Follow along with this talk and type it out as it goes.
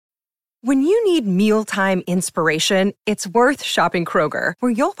When you need mealtime inspiration, it's worth shopping Kroger,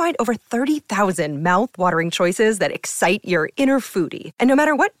 where you'll find over 30,000 mouth-watering choices that excite your inner foodie. And no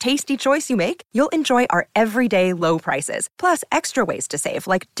matter what tasty choice you make, you'll enjoy our everyday low prices, plus extra ways to save,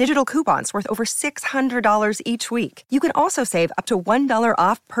 like digital coupons worth over $600 each week. You can also save up to $1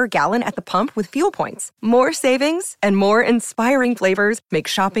 off per gallon at the pump with fuel points. More savings and more inspiring flavors make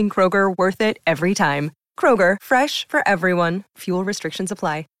shopping Kroger worth it every time. Kroger, fresh for everyone. Fuel restrictions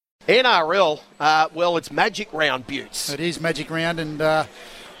apply. NRL, well, it's Magic Round, Butts. It is Magic Round, and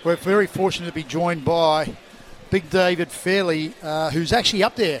we're very fortunate to be joined by Big David Fairley, who's actually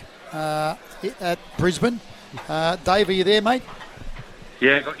up there at Brisbane. Dave, are you there, mate?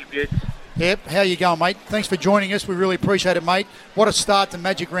 Yeah, got you, Butts. Yep, how you going, mate? Thanks for joining us. We really appreciate it, mate. What a start to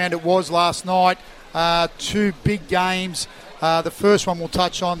Magic Round it was last night. 2 big games. The first one we'll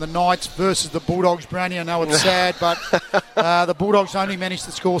touch on, the Knights versus the Bulldogs. Brownie, I know it's sad, but the Bulldogs only managed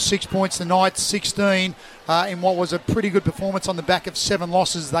to score 6 points. The Knights 16 in what was a pretty good performance on the back of 7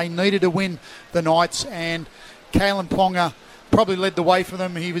 losses. They needed to win, the Knights, and Kalen Ponga probably led the way for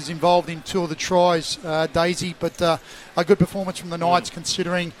them. He was involved in 2 of the tries, Daisy, but a good performance from the Knights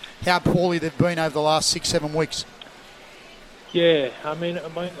considering how poorly they've been over the last 6-7 weeks. Yeah, I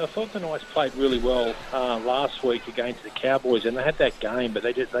thought the Knights played really well last week against the Cowboys, and they had that game, but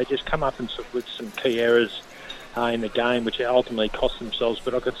they just come up with some key errors in the game, which ultimately cost themselves.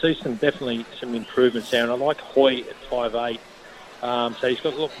 But I could see definitely some improvements there, and I like Hoy at 5'8". So he's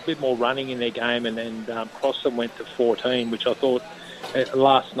got a bit more running in their game, and then Crossan went to 14, which I thought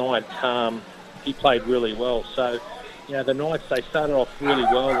last night he played really well. So, you know, the Knights, they started off really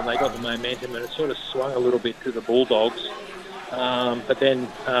well, and they got the momentum, and it sort of swung a little bit to the Bulldogs. But then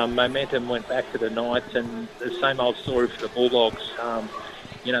momentum went back to the Knights, and the same old story for the Bulldogs.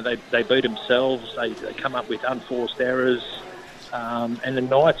 You know, they beat themselves. They come up with unforced errors, and the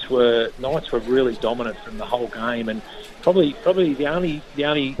Knights were really dominant from the whole game. And probably the only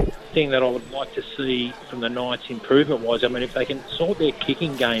thing that I would like to see from the Knights improvement-wise, I mean, if they can sort their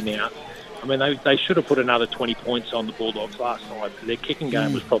kicking game out. I mean, they should have put another 20 points on the Bulldogs last night. Their kicking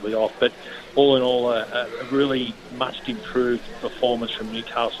game was probably off, but all in all, a really much improved performance from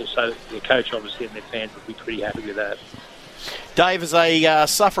Newcastle. So the coach, obviously, and their fans would be pretty happy with that. Dave, as a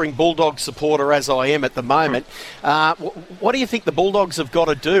suffering Bulldog supporter, as I am at the moment, what do you think the Bulldogs have got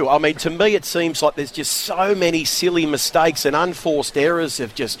to do? I mean, to me, it seems like there's just so many silly mistakes and unforced errors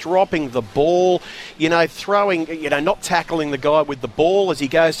of just dropping the ball, you know, throwing, you know, not tackling the guy with the ball as he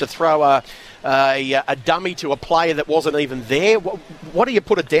goes to throw a dummy to a player that wasn't even there. What do you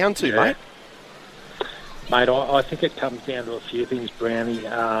put it down to, mate? Mate, I think it comes down to a few things, Brownie.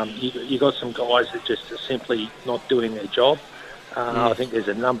 You got some guys that just are simply not doing their job. I think there's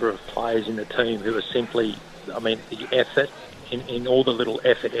a number of players in the team who are simply, I mean, the effort in all the little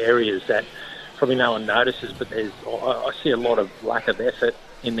effort areas that probably no one notices, but I see a lot of lack of effort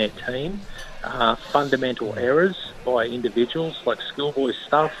in their team. Fundamental errors by individuals, like schoolboy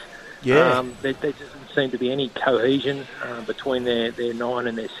stuff. Yeah. There doesn't seem to be any cohesion between their 9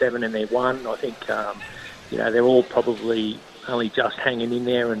 and their 7 and their 1. I think, you know, they're all probably only just hanging in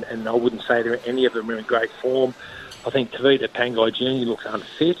there, and I wouldn't say any of them are in great form. I think Tavita Pangai Jr. looks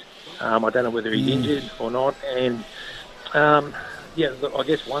unfit. I don't know whether he's injured or not. And, I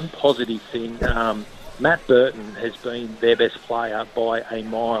guess one positive thing, Matt Burton has been their best player by a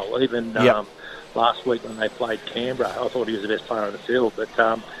mile. Even last week when they played Canberra, I thought he was the best player on the field. But,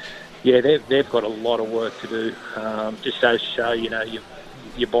 they've got a lot of work to do. Just goes to show, you know,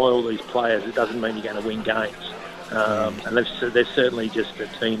 you buy all these players, it doesn't mean you're going to win games. And they're certainly just a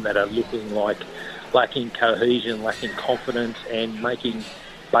team that are looking like lacking cohesion, lacking confidence, and making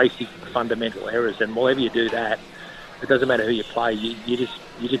basic fundamental errors. And whenever you do that, it doesn't matter who you play. You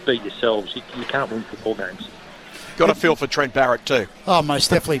just beat yourselves. You can't win football games. Got a feel for Trent Barrett too. Oh, most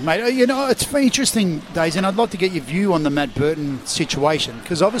definitely, mate. You know, it's very interesting, Daisy, and I'd like to get your view on the Matt Burton situation,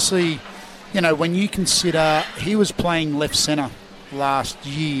 because obviously, you know, when you consider he was playing left centre last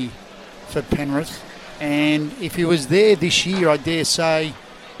year for Penrith, and if he was there this year, I dare say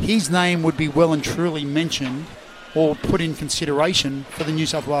his name would be well and truly mentioned or put in consideration for the New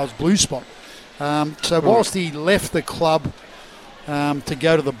South Wales Blues spot. So whilst he left the club to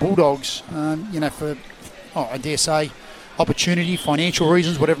go to the Bulldogs, you know, for, I dare say, opportunity, financial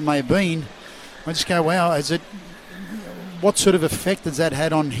reasons, whatever it may have been, I just go, wow, what sort of effect has that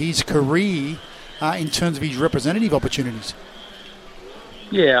had on his career in terms of his representative opportunities?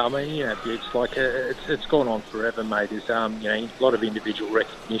 Yeah, I mean, you know, it's like it's gone on forever, mate. There's you know, a lot of individual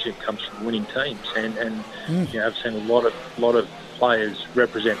recognition comes from winning teams, and you know, I've seen a lot of players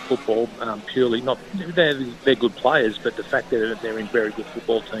represent football purely. Not they're good players, but the fact that they're in very good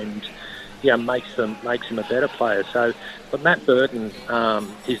football teams, makes them a better player. So, but Matt Burton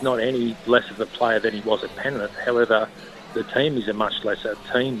is not any less of a player than he was at Penrith. However, the team is a much lesser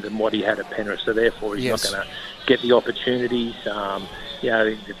team than what he had at Penrith. So therefore, he's not going to get the opportunities.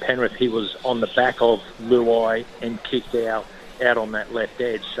 At Penrith, he was on the back of Luai and kicked out on that left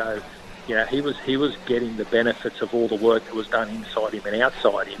edge. So, he was getting the benefits of all the work that was done inside him and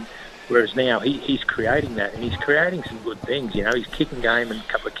outside him. Whereas now he's creating that, and he's creating some good things. He's kicking game and a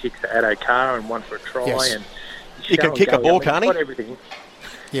couple of kicks to Addo Carr and one for a try. Yes. And he can kick a ball, can't he? He's got everything.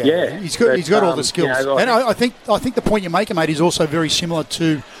 Yeah, he's got all the skills. And I think the point you're making, mate, is also very similar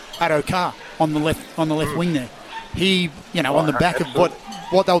to Addo Carr on the left wing there. He, on the back of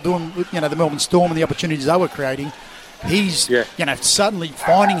what they were doing, the Melbourne Storm and the opportunities they were creating, he's suddenly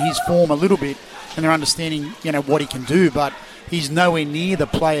finding his form a little bit, and they're understanding what he can do, but he's nowhere near the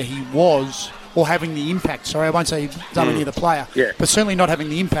player he was, or having the impact. Sorry, I won't say he's nowhere near the player, but certainly not having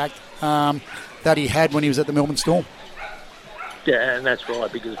the impact that he had when he was at the Melbourne Storm. Yeah, and that's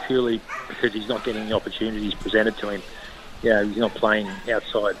right, because he's not getting the opportunities presented to him. He's not playing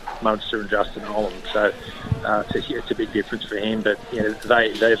outside Munster and Justin Holland, so it's a big difference for him. But they've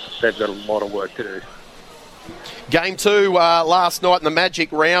got a lot of work to do. Game 2 last night in the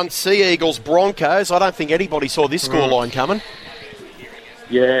Magic round, Sea Eagles Broncos. I don't think anybody saw this scoreline coming.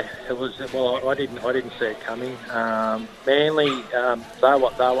 Yeah, it was. Well, I didn't see it coming. Manly, they were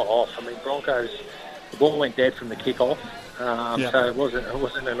off. I mean, Broncos, the ball went dead from the kick-off, so it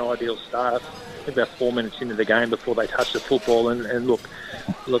wasn't an ideal start. About 4 minutes into the game before they touched the football, and look,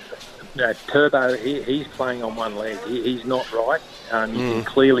 Turbo, he's playing on one leg. He's not right. You can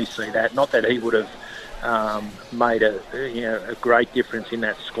clearly see that. Not that he would have made a great difference in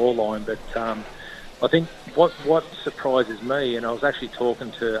that scoreline, but I think what surprises me, and I was actually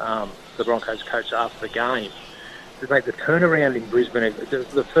talking to the Broncos coach after the game, is the turnaround in Brisbane.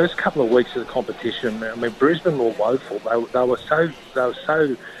 The first couple of weeks of the competition, I mean, Brisbane were woeful. They were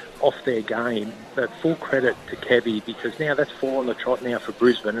so off their game. But full credit to Kevy, because now that's 4 on the trot now for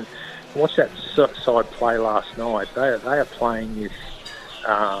Brisbane. And watch that side play last night. They are playing with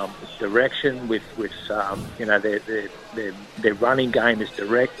direction, with their running game is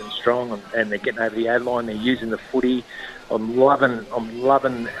direct and strong, and they're getting over the ad line. They're using the footy. I'm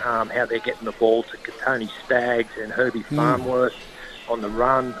loving how they're getting the ball to Tony Staggs and Herbie Farnworth on the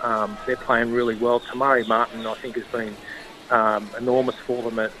run. They're playing really well. Tamari Martin, I think, has been enormous for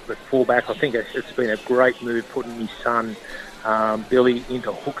them at fullback. I think it's been a great move putting his son Billy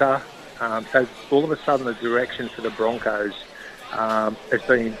into hooker. So all of a sudden the direction for the Broncos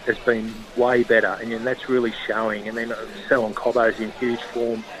has been way better, and that's really showing. And then Selwyn Cobbo's in huge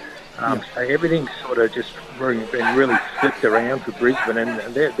form. So everything's sort of just been really flipped around for Brisbane,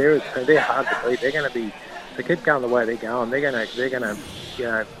 and they're hard to beat. They're going to be, if they keep going the way they're going, they're going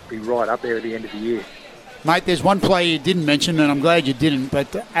to be right up there at the end of the year. Mate, there's one player you didn't mention, and I'm glad you didn't,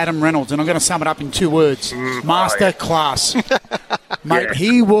 but Adam Reynolds, and I'm going to sum it up in 2 words. Master class. Mate,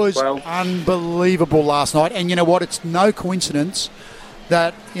 he was unbelievable last night. And you know what? It's no coincidence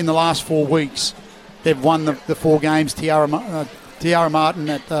that in the last 4 weeks they've won the 4 games. Tiara Martin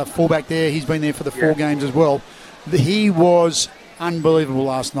at fullback there, he's been there for the 4 games as well. He was unbelievable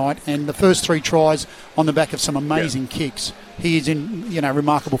last night, and the first 3 tries on the back of some amazing kicks. He is in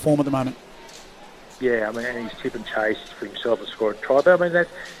remarkable form at the moment. Yeah, I mean, he's tip and chase for himself to score a try. But I mean,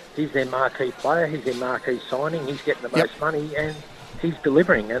 he's their marquee player. He's their marquee signing. He's getting the most money, and he's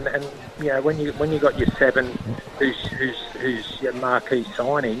delivering. And when you got your 7, who's your marquee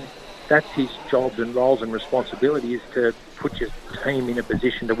signing, that's his job and roles and responsibility, is to put your team in a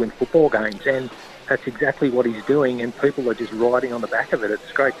position to win football games. And that's exactly what he's doing. And people are just riding on the back of it.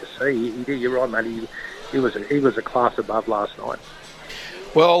 It's great to see. You're right, mate. He was a class above last night.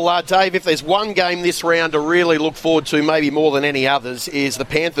 Well, Dave, if there's one game this round to really look forward to, maybe more than any others, is the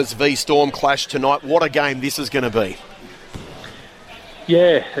Panthers v Storm clash tonight. What a game this is going to be!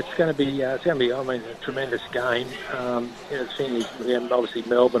 Yeah, it's going to be. I mean, a tremendous game. Obviously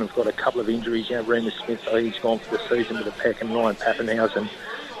Melbourne have got a couple of injuries. Remus Smith, he's gone for the season with a pec, and Ryan Pappenhausen,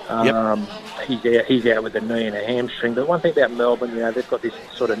 he's out with a knee and a hamstring. But one thing about Melbourne, they've got this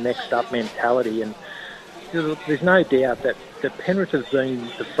sort of next up mentality, and there's no doubt that Penrith have been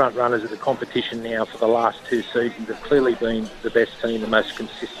the front runners of the competition now for the last 2 seasons. They've clearly been the best team, the most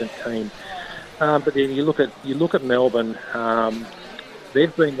consistent team. But then you look at Melbourne.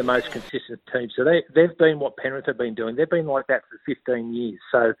 They've been the most consistent team. So they've been what Penrith have been doing. They've been like that for 15 years.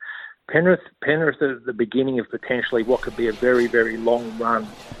 So Penrith at the beginning of potentially what could be a very, very long run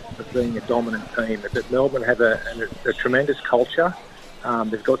of being a dominant team. But Melbourne have a tremendous culture.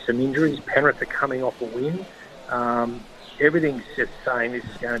 They've got some injuries. Penrith are coming off a win. Everything's just saying this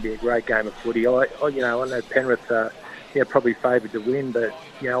is going to be a great game of footy. I know Penrith are probably favoured to win, but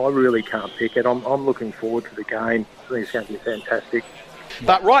I really can't pick it. I'm looking forward to the game. I think it's going to be fantastic.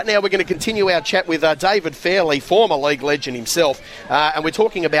 But right now we're going to continue our chat with David Fairley, former league legend himself, and we're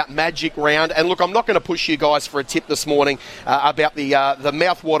talking about Magic Round. And look, I'm not going to push you guys for a tip this morning about the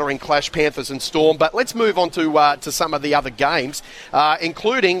mouth-watering clash, Panthers and Storm, but let's move on to some of the other games,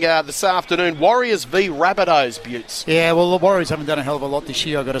 including this afternoon, Warriors v Rabbitohs, Butts. Yeah, well, the Warriors haven't done a hell of a lot this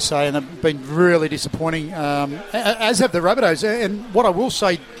year, I've got to say, and they've been really disappointing, as have the Rabbitohs. And what I will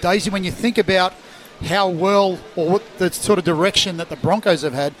say, Daisy, when you think about how well, or what the sort of direction that the Broncos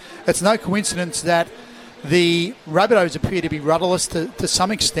have had, it's no coincidence that the Rabbitohs appear to be rudderless to some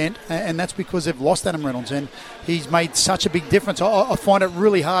extent, and that's because they've lost Adam Reynolds, and he's made such a big difference. I find it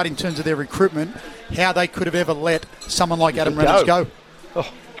really hard in terms of their recruitment, how they could have ever let someone like Adam Reynolds go.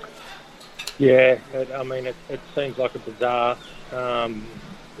 Oh. Yeah, I mean, it seems like a bizarre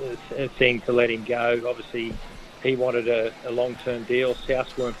thing to let him go. Obviously, he wanted a long-term deal.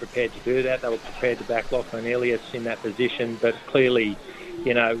 South weren't prepared to do that. They were prepared to back Lachlan Ilias in that position. But clearly,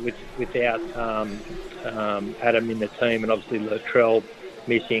 without Adam in the team and obviously Latrell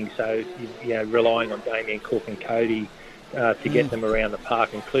missing, so, relying on Damien Cook and Cody to get them around the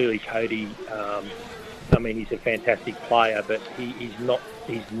park. And clearly Cody, he's a fantastic player, but he's not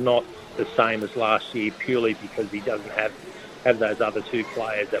the same as last year purely because he doesn't have those other two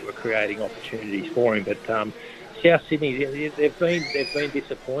players that were creating opportunities for him. But South Sydney, they've been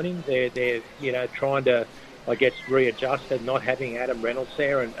disappointing. They're trying to, I guess, readjust and not having Adam Reynolds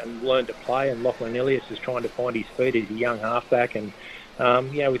there and learn to play. And Lachlan Ilias is trying to find his feet. He's a young halfback, and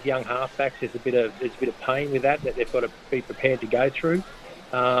with young halfbacks, there's a bit of pain with that they've got to be prepared to go through.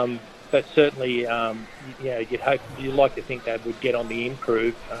 But certainly, you'd like to think they would get on the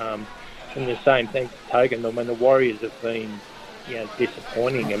improve. And the same thing token, the Warriors have been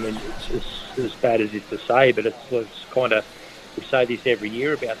disappointing. I mean, it's as bad as it's to say, but it's kind of, we say this every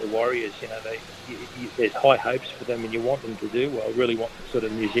year about the Warriors. There's high hopes for them, and you want them to do well. Really want sort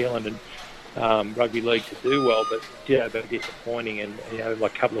of New Zealand and rugby league to do well, but they're disappointing. And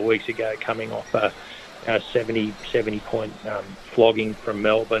like a couple of weeks ago, coming off a 70 point flogging from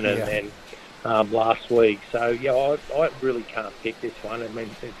Melbourne, and then last week. So I really can't pick this one. I mean,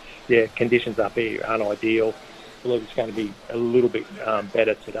 conditions up here aren't ideal. Look, it's going to be a little bit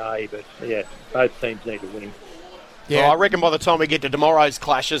better today, but both teams need to win. Yeah, well, I reckon by the time we get to tomorrow's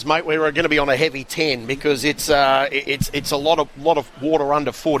clashes, mate, we're going to be on a heavy 10 because it's a lot of water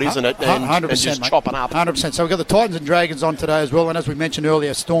underfoot, isn't it? And 100%, just mate. Chopping up. 100%. So we've got the Titans and Dragons on today as well, and as we mentioned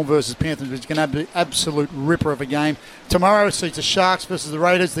earlier, Storm versus Panthers, which is going to be an absolute ripper of a game. Tomorrow sees the Sharks versus the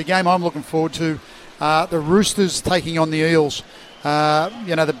Raiders. The game I'm looking forward to, the Roosters taking on the Eels.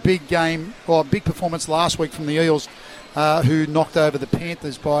 The big game, or big performance last week from the Eels, who knocked over the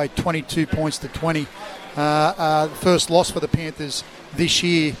Panthers by 22 points to 20. First loss for the Panthers this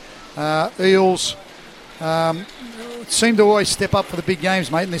year. Eels seem to always step up for the big games,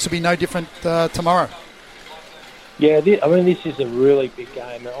 mate, and this will be no different tomorrow. Yeah, this is a really big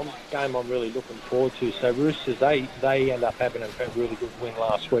game. Game I'm really looking forward to. So Roosters, they end up having a really good win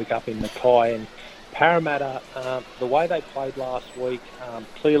last week up in Mackay, and Parramatta, the way they played last week,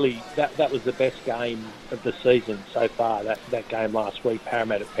 clearly that was the best game of the season so far. That game last week,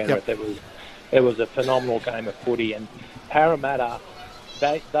 Parramatta Penrith, it was a phenomenal game of footy. And Parramatta,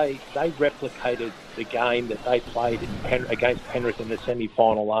 they replicated the game that they played against Penrith in the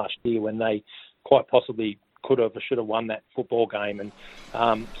semi-final last year, when they quite possibly could have or should have won that football game.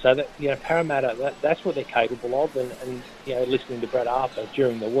 And so that Parramatta, that's what they're capable of. And listening to Brett Arthur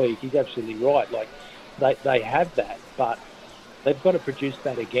during the week, he's absolutely right. Like they have that, but they've got to produce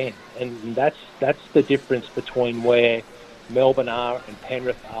that again. And that's the difference between where Melbourne are and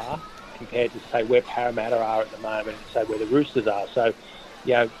Penrith are compared to, say, where Parramatta are at the moment and, say, where the Roosters are. So,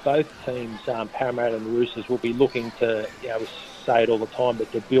 both teams, Parramatta and the Roosters, will be looking to, we say it all the time,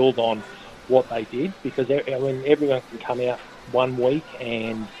 but to build on what they did, because everyone can come out one week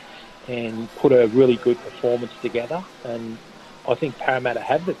and put a really good performance together. And I think Parramatta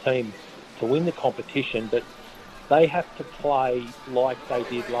have the team to win the competition, but they have to play like they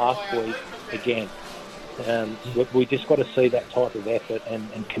did last week again. We just got to see that type of effort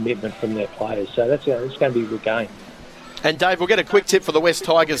and commitment from their players. So it's going to be a good game. And Dave, we'll get a quick tip for the West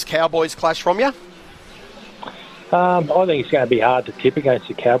Tigers Cowboys clash from you. I think it's going to be hard to tip against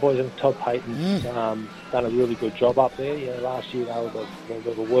the Cowboys, and Todd Payton's done a really good job up there. You know, last year they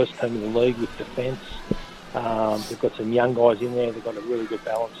were the worst team in the league with defence. They've got some young guys in there. They've got a really good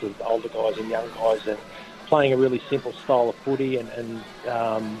balance of older guys and young guys, and playing a really simple style of footy, and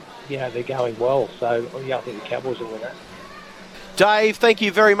they're going well. So I think the Cowboys will win that. Dave, thank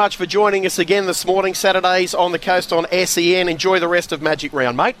you very much for joining us again this morning, Saturdays on the Coast on SEN. Enjoy the rest of Magic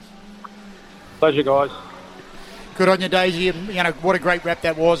Round, mate. Pleasure, guys. Good on you, Daisy. You know, what a great wrap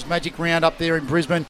that was. Magic Round up there in Brisbane.